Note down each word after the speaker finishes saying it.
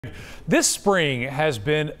This spring has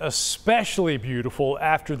been especially beautiful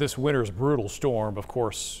after this winter's brutal storm. Of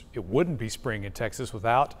course, it wouldn't be spring in Texas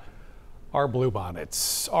without our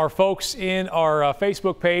bluebonnets. Our folks in our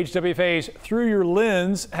Facebook page, WFAA's Through Your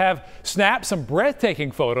Lens, have snapped some breathtaking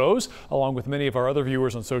photos, along with many of our other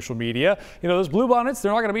viewers on social media. You know, those bluebonnets,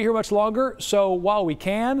 they're not going to be here much longer, so while we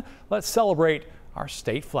can, let's celebrate our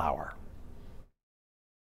state flower.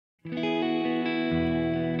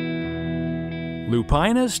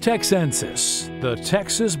 Lupinus texensis, the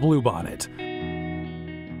Texas bluebonnet.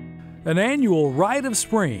 An annual rite of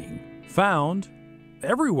spring found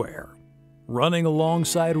everywhere, running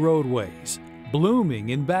alongside roadways, blooming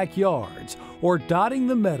in backyards, or dotting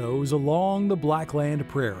the meadows along the Blackland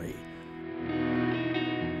prairie.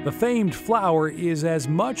 The famed flower is as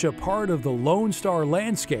much a part of the Lone Star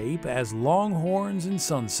landscape as longhorns and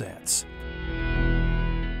sunsets.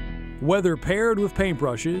 Whether paired with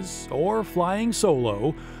paintbrushes or flying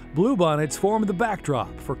solo, bluebonnets form the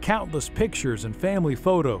backdrop for countless pictures and family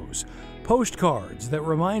photos, postcards that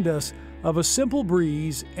remind us of a simple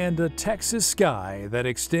breeze and a Texas sky that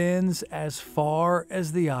extends as far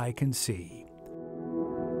as the eye can see.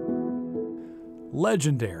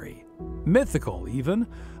 Legendary, mythical even,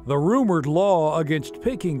 the rumored law against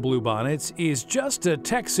picking bluebonnets is just a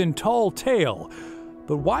Texan tall tale,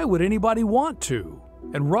 but why would anybody want to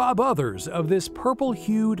and rob others of this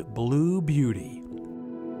purple-hued blue beauty?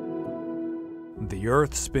 The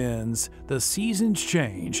earth spins, the seasons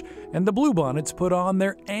change, and the bluebonnets put on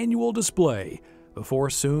their annual display before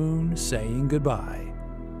soon saying goodbye.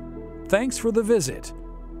 Thanks for the visit.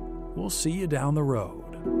 We'll see you down the road.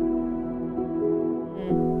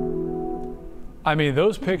 I mean,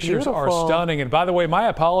 those pictures are stunning. And by the way, my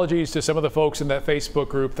apologies to some of the folks in that Facebook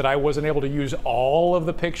group that I wasn't able to use all of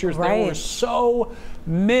the pictures. Right. There were so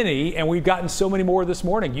many, and we've gotten so many more this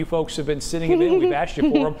morning. You folks have been sending them in. We've asked you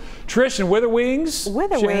for them. Trish and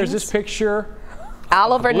Witherwings shares this picture.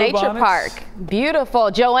 Oliver Nature Park.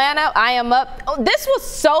 Beautiful. Joanna, I am up. Oh, this was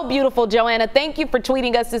so beautiful, Joanna. Thank you for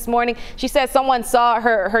tweeting us this morning. She said someone saw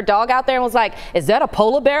her dog out there and was like, is that a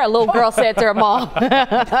polar bear? A little girl said to her mom.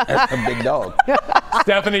 That's a big dog.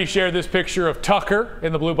 Stephanie shared this picture of Tucker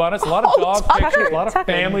in the bluebonnets. A lot of dog pictures, a lot of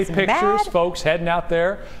family pictures, folks heading out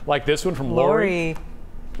there, like this one from Lori.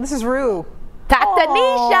 This is Rue.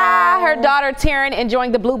 Tatanisha, her daughter Taryn,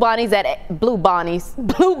 enjoying the bluebonnets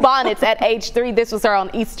at age 3. This was her on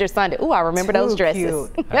Easter Sunday. Ooh, I remember those dresses.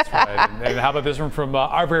 Cute. That's right. And how about this one from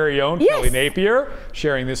our very own Kelly Napier,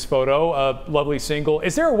 sharing this photo, a lovely single.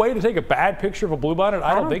 Is there a way to take a bad picture of a bluebonnet?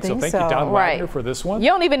 I don't think so. Thank you, Don Wagner, for this one. You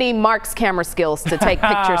don't even need Marc's camera skills to take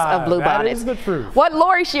pictures of bluebonnets. That is the truth. What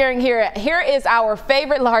Lori's sharing here is our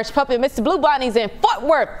favorite large puppet, Mr. Bluebonnets in Fort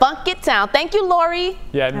Worth, Funky Town. Thank you, Lori.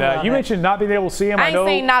 Yeah, and you mentioned not being able to see them. I ain't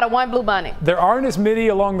seen not a one bluebonnet. There aren't as many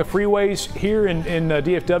along the freeways here in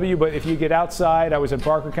DFW, but if you get outside, I was in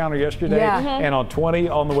Parker County yesterday, and on 20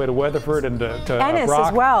 on the way to Weatherford and to Ennis Brock.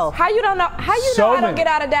 as well. How you don't know? How you know I don't get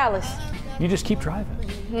out of Dallas? You just keep driving.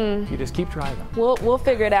 You just keep driving. We'll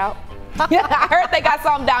figure it out. I heard they got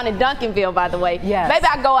something down in Duncanville, by the way. Yes. Maybe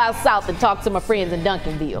I go out south and talk to my friends in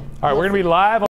Duncanville. All right, we're going to be live